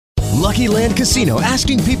Lucky Land Casino,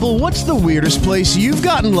 asking people, what's the weirdest place you've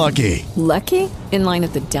gotten lucky? Lucky? In line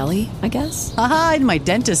at the deli, I guess? Aha, in my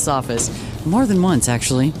dentist's office. More than once,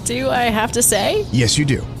 actually. Do I have to say? Yes, you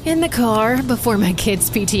do. In the car before my kids'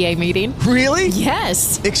 PTA meeting. Really?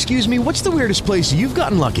 Yes. Excuse me, what's the weirdest place you've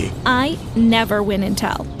gotten lucky? I never win and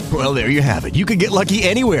tell. Well, there you have it. You can get lucky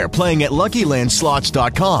anywhere, playing at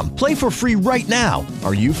LuckyLandSlots.com. Play for free right now.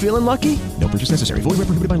 Are you feeling lucky? No purchase necessary. Void where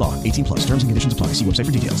prohibited by law. 18 plus. Terms and conditions apply. See website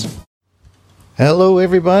for details. Hello,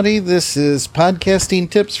 everybody. This is Podcasting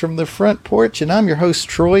Tips from the Front Porch, and I'm your host,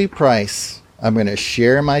 Troy Price. I'm going to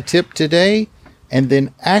share my tip today and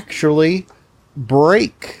then actually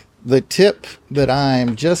break the tip that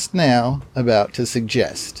I'm just now about to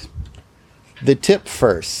suggest. The tip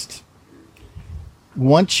first.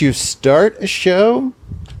 Once you start a show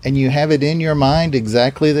and you have it in your mind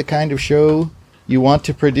exactly the kind of show you want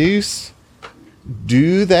to produce,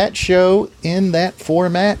 do that show in that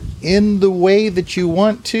format, in the way that you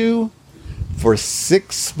want to, for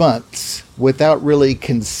 6 months without really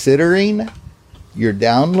considering your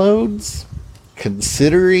downloads,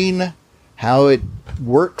 considering how it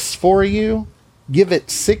works for you. Give it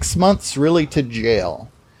 6 months really to jail.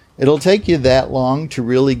 It'll take you that long to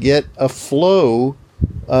really get a flow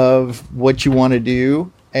of what you want to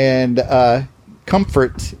do and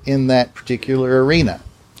comfort in that particular arena.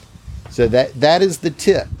 So that is the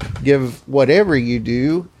tip. Give whatever you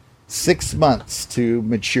do 6 months to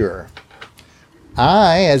mature.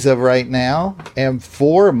 I, as of right now, am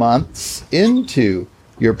 4 months into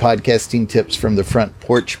your Podcasting Tips from the Front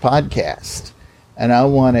Porch podcast. And I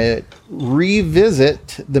want to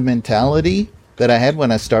revisit the mentality that I had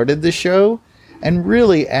when I started the show and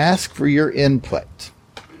really ask for your input.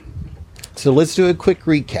 So let's do a quick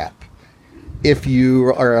recap. If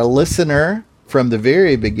you are a listener from the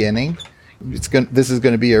very beginning, this is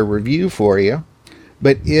going to be a review for you.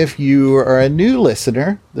 But if you are a new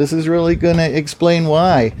listener, this is really going to explain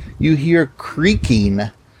why you hear creaking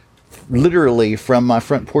literally from my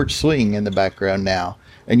front porch swing in the background now.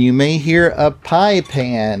 And you may hear a pie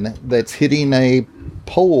pan that's hitting a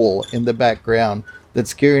pole in the background that's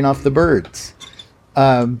scaring off the birds.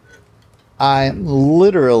 I'm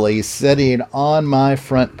literally sitting on my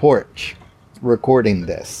front porch recording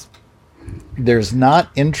this. There's not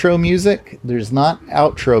intro music. There's not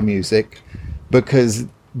outro music, because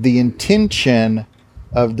the intention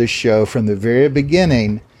of the show from the very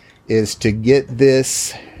beginning is to get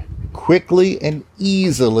this quickly and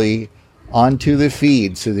easily onto the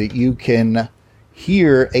feed so that you can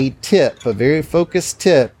hear a tip, a very focused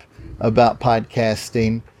tip about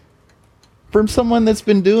podcasting from someone that's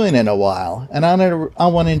been doing it a while. And I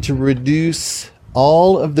wanted to reduce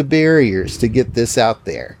all of the barriers to get this out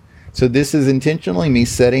there. So this is intentionally me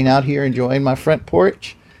sitting out here enjoying my front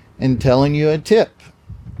porch and telling you a tip.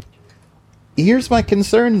 Here's my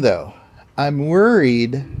concern, though. I'm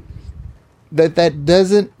worried that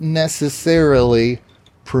doesn't necessarily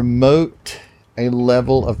promote a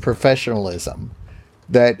level of professionalism,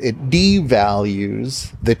 that it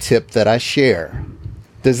devalues the tip that I share.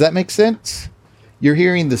 Does that make sense? You're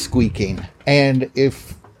hearing the squeaking, and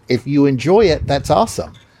if you enjoy it, that's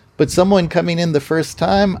awesome. But someone coming in the first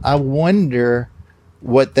time, I wonder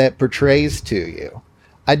what that portrays to you.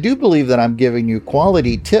 I do believe that I'm giving you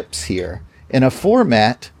quality tips here in a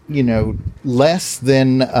format, less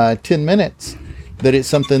than 10 minutes, that it's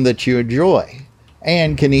something that you enjoy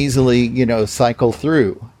and can easily, cycle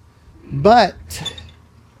through. But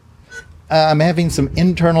I'm having some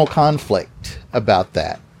internal conflict about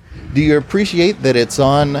that. Do you appreciate that it's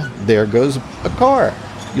on, there goes a car?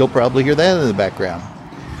 You'll probably hear that in the background.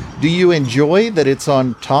 Do you enjoy that it's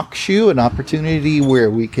on TalkShoe, an opportunity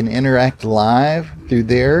where we can interact live through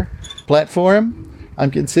their platform?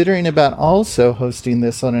 I'm considering about also hosting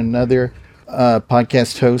this on another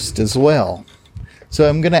podcast host as well. So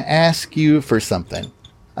I'm going to ask you for something.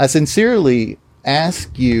 I sincerely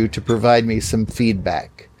ask you to provide me some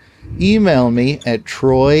feedback. Email me at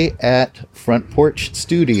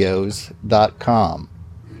troy@frontporchstudios.com.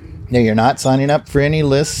 Now, you're not signing up for any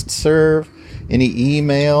listserv, any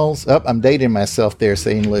emails. I'm dating myself there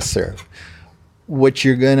saying listserv. What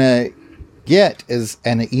you're going to get is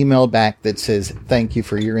an email back that says, thank you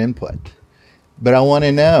for your input. But I want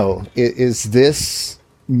to know, is this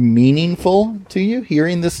meaningful to you,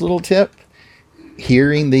 hearing this little tip?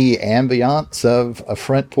 Hearing the ambiance of a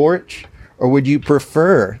front porch? Or would you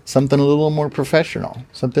prefer something a little more professional,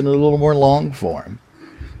 something a little more long form?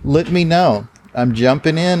 Let me know. I'm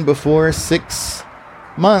jumping in before 6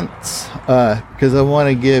 months because I want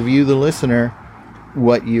to give you, the listener,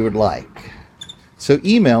 what you would like. So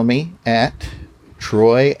email me at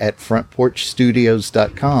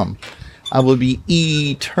troy@frontporchstudios.com. I will be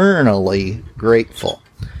eternally grateful.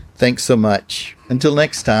 Thanks so much. Until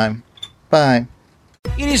next time, bye.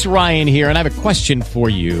 It is Ryan here, and I have a question for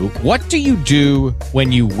you. What do you do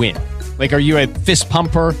when you win? Like, are you a fist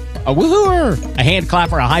pumper, a woo-hooer, a hand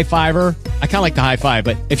clapper, a high fiver? I kind of like the high five,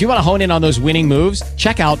 but if you want to hone in on those winning moves,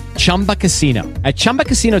 check out Chumba Casino. At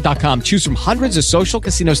ChumbaCasino.com, choose from hundreds of social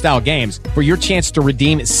casino-style games for your chance to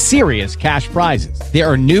redeem serious cash prizes. There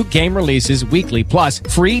are new game releases weekly, plus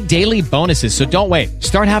free daily bonuses. So don't wait.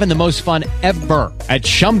 Start having the most fun ever at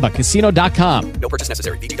ChumbaCasino.com. No purchase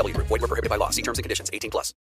necessary. VGW Group. Void where prohibited by law. See terms and conditions. 18+.